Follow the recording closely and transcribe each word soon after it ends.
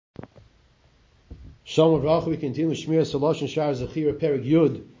Shalom Avracha, we continue Shmir Salosh and Shar Zechira Perik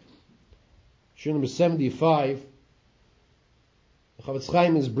Yud, Shir number 75. The Chavetz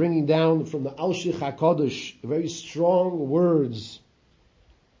Chaim is bringing down from the Alshich HaKadosh very strong words,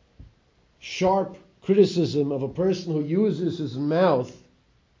 sharp criticism of a person who uses his mouth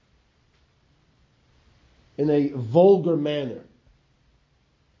in a vulgar manner.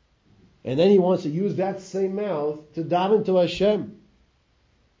 And then he wants to use that same mouth to daven to Hashem.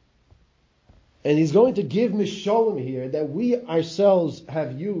 And he's going to give mishalim here that we ourselves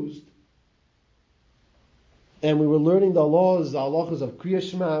have used. And we were learning the halachas of Kriya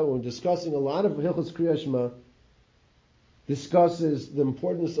Shema. We were discussing a lot of Hilchos Kriya Shema. Discusses the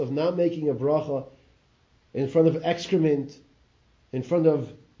importance of not making a bracha in front of excrement, in front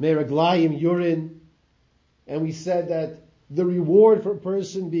of meraglayim, urine. And we said that the reward for a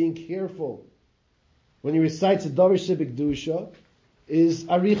person being careful when he recites a Davar Shebekdusha is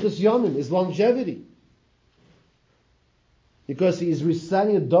arichas yamim, is longevity. Because he is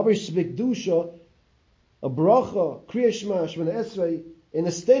reciting a Davar Shebekdusha, a bracha, Kriya Shema, Shemona Esrei, in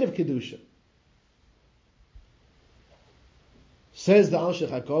a state of Kedusha. Says the Alshich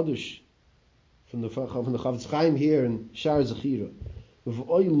HaKadosh from the Chavetz Chaim here in Shar Zechira,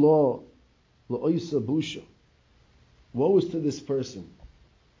 V'oy lo lo'oisa busha. Woe is to this person,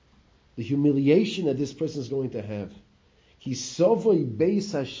 the humiliation that this person is going to have. He sovoi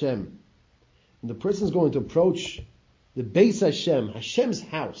beis Hashem, and the person is going to approach the beis Hashem, Hashem's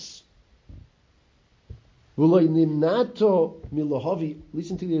house. V'lo nimnato milohavi.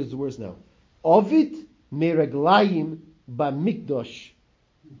 Listen to these words now. Ovid meraglayim b'mikdosh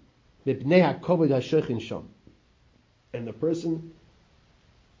b'pnei hakovod hashochin sham. And the person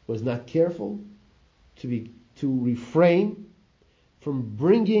was not careful to refrain from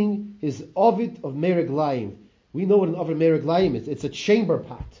bringing his ovid of meraglayim. We know what an ovid of meraglayim is. It's a chamber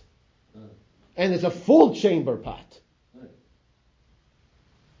pot. And it's a full chamber pot.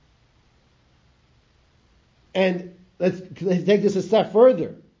 And let's take this a step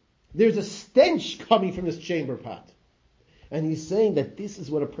further. There's a stench coming from this chamber pot. And he's saying that this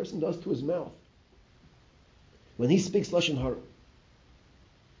is what a person does to his mouth when he speaks Lashon Hara.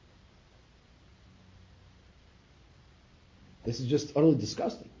 This is just utterly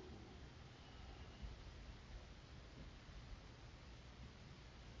disgusting.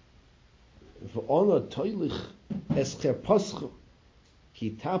 V'ona toilich escher pascha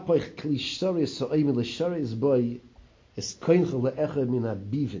ki tapoich klishari so'im l'shari izboi es koincha le'echa min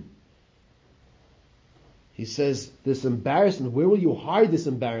ha'bivin. He says, this embarrassment, where will you hide this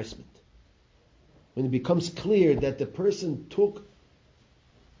embarrassment? When it becomes clear that the person took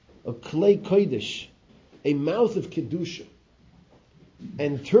a klei kodesh, a mouth of kedusha,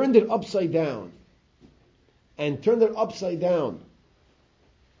 and turned it upside down, and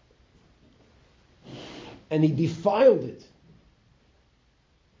he defiled it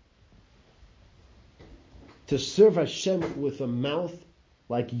to serve Hashem with a mouth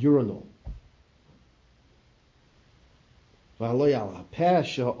like urinal. Now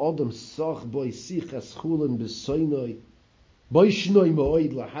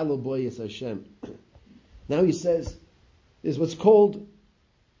he says, is what's called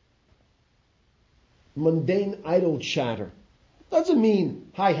mundane idle chatter. Doesn't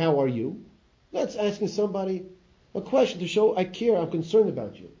mean, hi, how are you? That's asking somebody a question to show I care, I'm concerned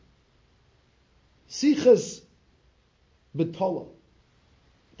about you. Sichas betola.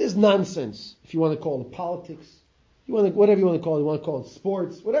 There's nonsense, if you want to call it politics, whatever you want to call it, you want to call it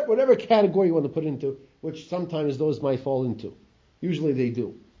sports, whatever category you want to put it into, which sometimes those might fall into. Usually they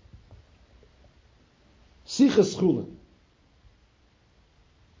do. Sichas chulin.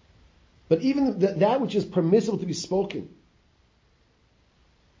 But even that which is permissible to be spoken,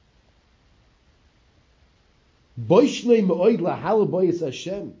 that's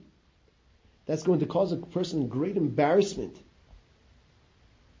going to cause a person great embarrassment.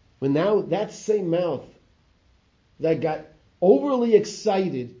 When now that same mouth that got overly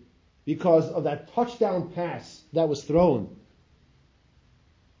excited because of that touchdown pass that was thrown.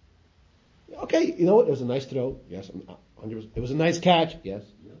 Okay, you know what? It was a nice throw. Yes, 100%. It was a nice catch. Yes.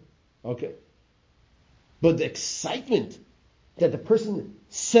 Okay. But the excitement that the person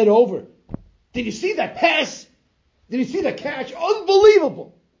said over, did you see that pass? Did you see the catch?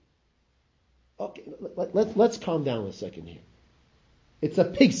 Unbelievable. Okay, let's calm down a second here. It's a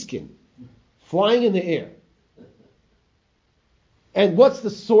pigskin flying in the air. And what's the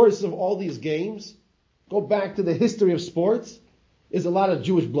source of all these games? Go back to the history of sports. Is a lot of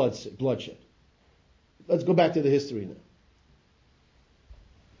Jewish bloodshed. Let's go back to the history now.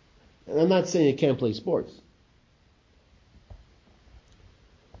 And I'm not saying you can't play sports.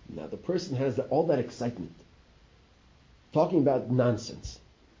 Now the person has all that excitement, talking about nonsense.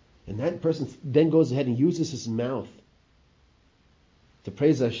 And that person then goes ahead and uses his mouth to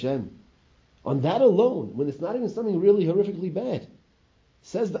praise Hashem. On that alone, when it's not even something really horrifically bad,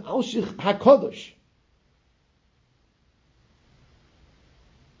 says the Alshich HaKadosh,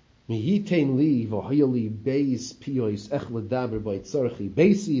 Mihitain li v'hoyali beis piyos ech l'daber boy tzorchi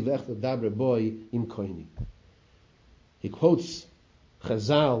beisi v'ech l'daber boy im koini. He quotes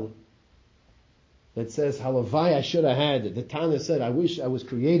Chazal that says, Halavai I should have had. The Tana said, I wish I was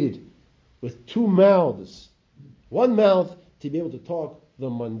created with two mouths. One mouth to be able to talk the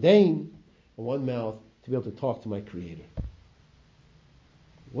mundane, and one mouth to be able to talk to my Creator.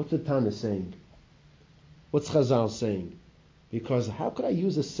 What's the Tana saying? What's Chazal saying? Because how could I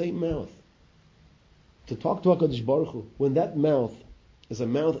use the same mouth to talk to HaKadosh Baruch Hu when that mouth is a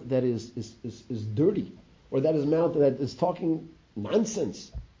mouth that is dirty, or that is a mouth that is talking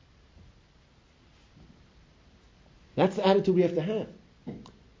nonsense? That's the attitude we have to have.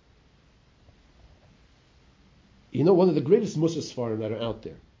 You know, one of the greatest Musar Sfarim that are out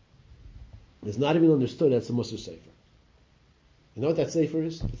there is not even understood as a Musar Sefer. You know what that Sefer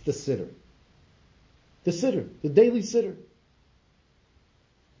is? It's the Siddur. The Siddur, the daily Siddur.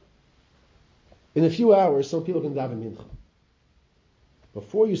 In a few hours, some people can daven mincha.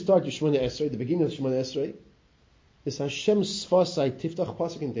 Before you start your Shemona Esrei, the beginning of Shemona Esrei, is Hashem Sfasai Tiftach,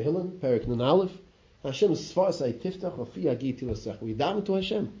 pasuk in Tehillim, Perek Nun Aleph. Hashem Sfasai Tiftach, Ofi Agi Tilasach. We daven to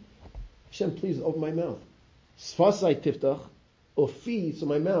Hashem. Hashem, please open my mouth. Sfasai Tiftach, Ofi, so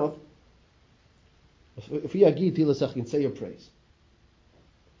my mouth, Ofi Agi Tilasach, can say your praise.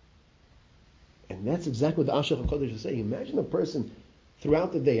 And that's exactly what the Alshich HaKadosh is saying. Imagine a person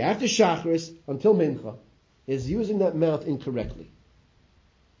throughout the day, after Shachris until Mincha, is using that mouth incorrectly.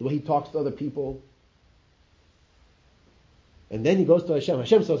 The way he talks to other people. And then he goes to Hashem.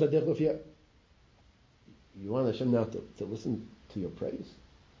 Hashem says, you want Hashem now to listen to your praise?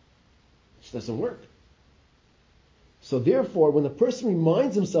 It just doesn't work. So therefore, when a person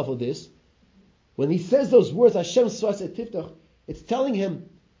reminds himself of this, when he says those words, Hashem Svasei Tiftach, it's telling him,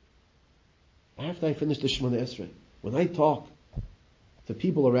 after I finish the Shemona Esrei, when I talk to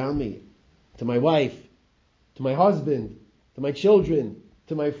people around me, to my wife, to my husband, to my children,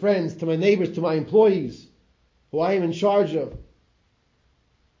 to my friends, to my neighbors, to my employees, who I am in charge of,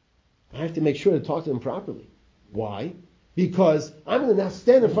 I have to make sure to talk to them properly. Why? Because I'm going to now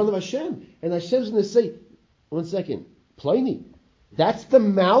stand in front of Hashem, and Hashem's going to say, one second, Pliny, that's the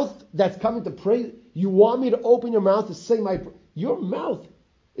mouth that's coming to pray. You want me to open your mouth to say your mouth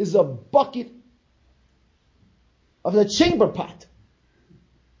is a bucket of the chamber pot.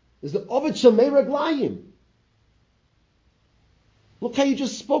 Is the Ovid Shamei Raglayim. Look how you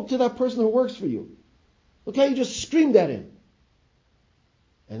just spoke to that person who works for you. Look how you just screamed at him.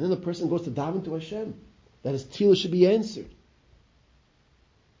 And then the person goes to daven to Hashem, that his tefillah should be answered.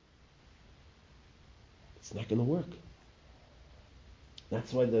 It's not going to work.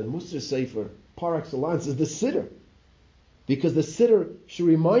 That's why the Musar Sefer, par excellence, is the Siddur. Because the Siddur should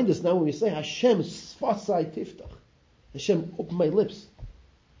remind us now when we say, Hashem, Sfasai Tiftach. Hashem, open my lips.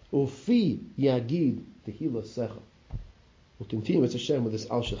 Ufi Yagid Tehillah Secha. We'll continue with Hashem with this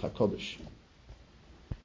Alshich HaKadosh.